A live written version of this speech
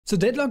So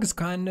Deadlock is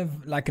kind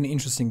of like an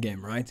interesting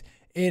game, right?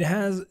 It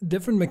has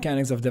different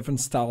mechanics of different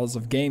styles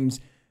of games,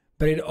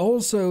 but it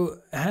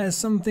also has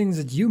some things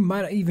that you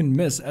might even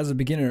miss as a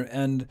beginner,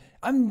 and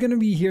I'm gonna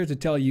be here to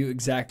tell you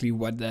exactly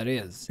what that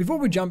is. Before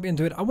we jump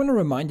into it, I want to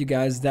remind you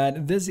guys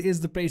that this is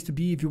the place to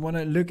be if you want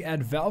to look at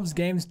Valve's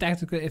games,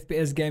 tactical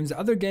FPS games,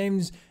 other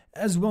games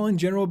as well in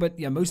general, but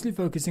yeah, mostly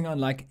focusing on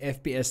like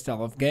FPS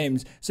style of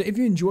games. So if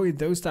you enjoy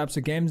those types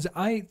of games,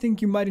 I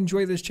think you might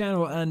enjoy this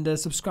channel, and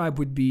subscribe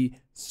would be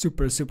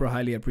super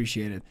highly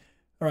appreciated.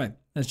 All right,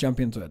 let's jump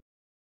into it.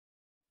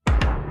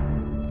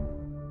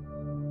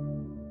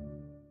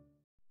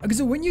 Okay,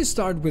 so when you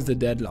start with the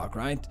Deadlock,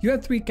 right, you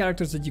have 3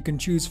 characters that you can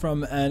choose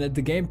from, and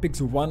the game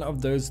picks one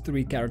of those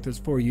 3 characters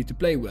for you to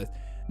play with.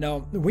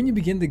 Now, when you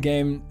begin the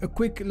game, a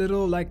quick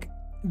little like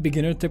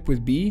beginner tip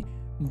would be,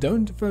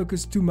 don't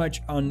focus too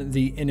much on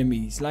the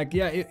enemies. Like,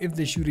 yeah, if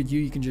they shoot at you,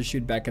 you can just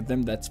shoot back at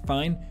them, that's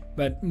fine.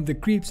 But the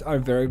creeps are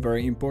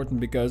very important,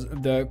 because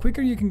the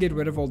quicker you can get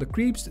rid of all the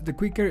creeps, the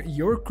quicker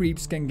your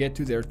creeps can get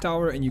to their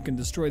tower and you can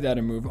destroy that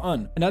and move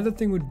on. Another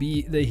thing would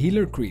be the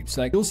healer creeps.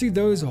 Like, you'll see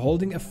those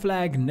holding a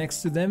flag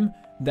next to them.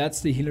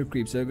 That's the healer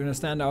creeps. They're gonna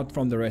stand out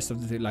from the rest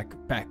of the like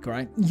pack,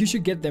 right? You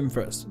should get them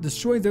first.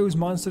 Destroy those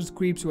monsters,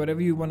 creeps,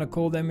 whatever you want to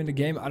call them in the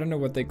game. I don't know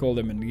what they call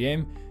them in the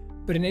game.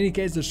 But in any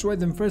case, destroy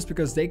them first,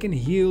 because they can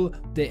heal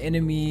the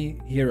enemy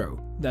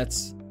hero.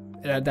 That's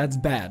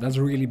bad. That's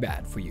really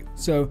bad for you.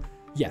 So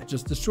yeah,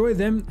 just destroy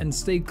them and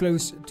stay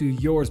close to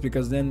yours,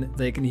 because then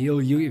they can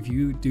heal you if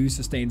you do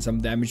sustain some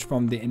damage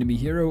from the enemy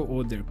hero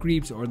or their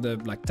creeps or the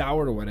like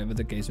tower or whatever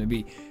the case may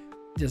be.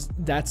 Just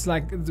that's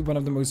like one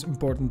of the most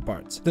important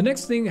parts. The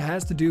next thing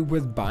has to do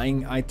with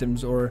buying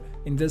items, or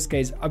in this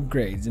case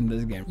upgrades in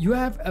this game. You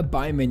have a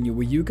buy menu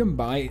where you can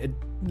buy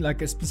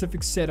like a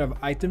specific set of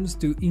items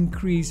to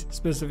increase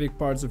specific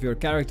parts of your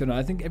character. Now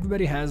I think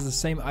everybody has the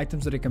same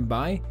items that they can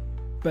buy,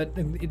 but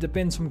it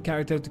depends from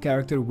character to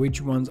character which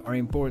ones are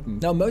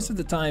important. Now most of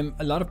the time,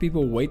 a lot of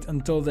people wait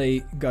until they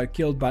got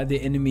killed by the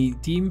enemy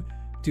team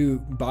to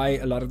buy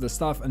a lot of the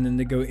stuff, and then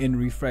they go in,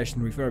 refresh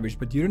and refurbish.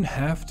 But you don't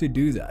have to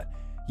do that.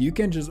 You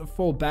can just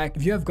fall back.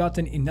 If you have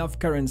gotten enough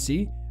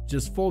currency,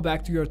 just fall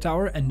back to your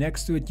tower, and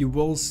next to it you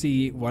will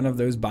see one of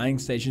those buying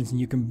stations, and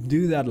you can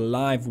do that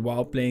live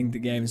while playing the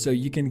game. So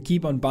you can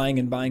keep on buying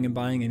and buying and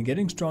buying and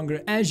getting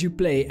stronger as you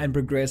play and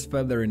progress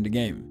further in the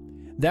game.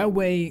 That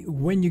way,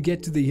 when you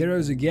get to the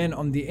heroes again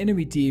on the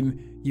enemy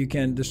team, you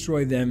can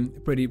destroy them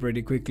pretty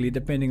quickly,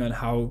 depending on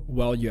how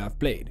well you have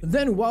played.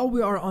 Then, while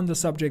we are on the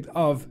subject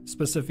of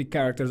specific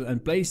characters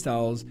and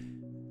playstyles,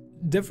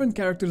 different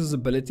characters'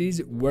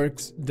 abilities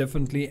works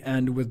differently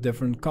and with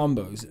different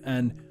combos,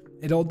 and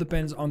it all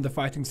depends on the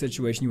fighting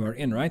situation you are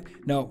in, right?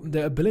 Now,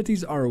 the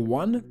abilities are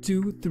 1,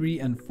 2, 3,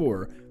 and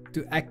 4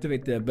 to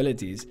activate the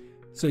abilities.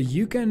 So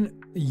you can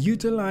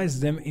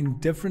utilize them in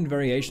different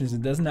variations.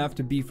 It doesn't have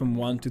to be from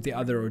one to the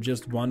other, or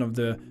just one of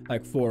the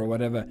like 4 or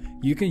whatever.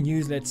 You can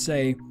use, let's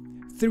say,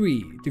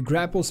 3 to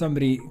grapple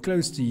somebody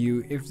close to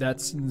you if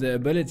that's the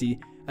ability,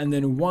 and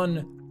then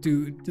 1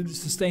 to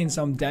sustain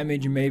some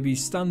damage, maybe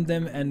stun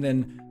them, and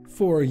then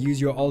 4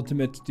 use your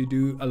ultimate to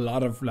do a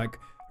lot of like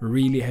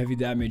really heavy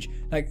damage.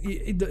 Like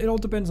it all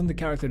depends on the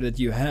character that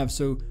you have.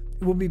 So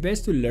it will be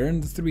best to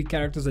learn the 3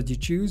 characters that you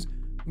choose,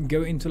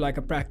 go into like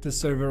a practice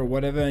server or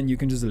whatever, and you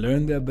can just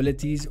learn the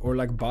abilities, or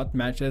like bot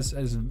matches,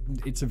 as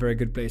it's a very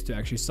good place to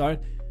actually start.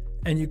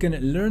 And you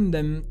can learn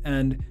them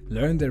and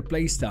learn their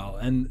playstyle,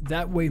 and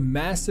that way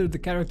master the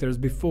characters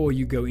before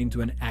you go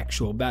into an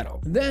actual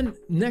battle. Then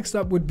next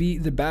up would be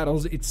the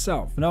battles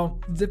itself. Now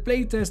the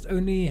playtest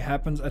only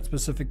happens at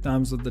specific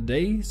times of the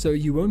day, so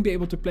you won't be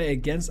able to play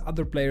against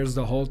other players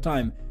the whole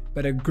time.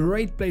 But a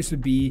great place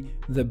would be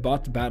the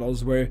bot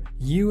battles, where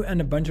you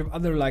and a bunch of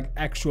other like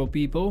actual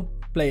people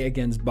play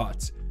against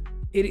bots.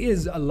 It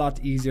is a lot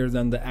easier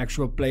than the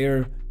actual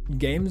player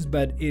games,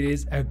 but it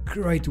is a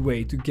great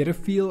way to get a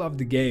feel of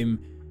the game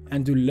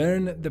and to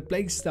learn the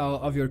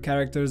playstyle of your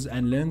characters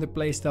and learn the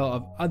playstyle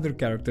of other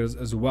characters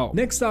as well.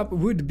 Next up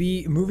would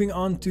be moving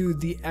on to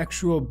the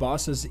actual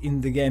bosses in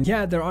the game.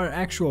 Yeah, there are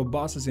actual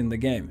bosses in the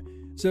game.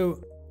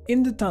 So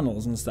in the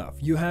tunnels and stuff,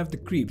 you have the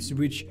creeps,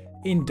 which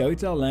in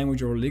Dota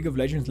language or League of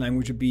Legends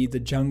language would be the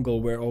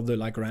jungle where all the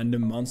like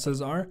random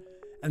monsters are.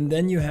 And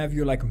then you have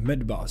your like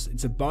mid boss.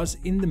 It's a boss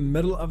in the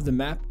middle of the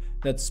map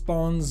that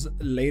spawns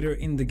later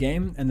in the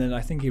game, and then I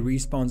think he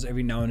respawns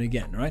every now and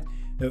again, right?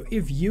 Now,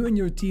 if you and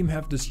your team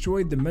have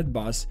destroyed the mid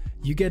boss,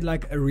 you get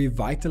like a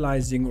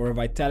revitalizing or a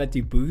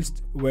vitality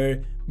boost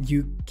where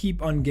you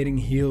keep on getting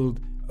healed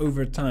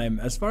over time.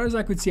 As far as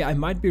I could see, I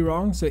might be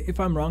wrong, so if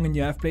I'm wrong and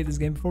you have played this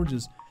game before,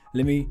 just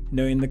let me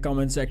know in the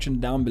comment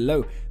section down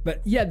below.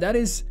 But yeah, that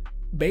is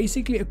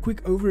basically a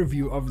quick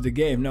overview of the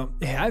game. Now,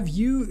 have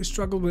you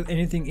struggled with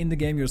anything in the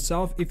game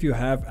yourself? If you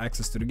have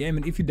access to the game,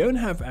 and if you don't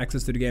have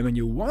access to the game and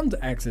you want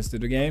access to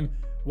the game,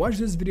 watch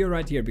this video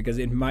right here, because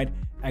it might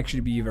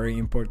actually be very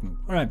important.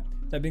 All right,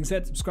 that being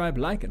said, subscribe,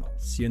 like, and I'll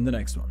see you in the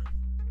next one.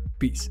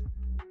 Peace.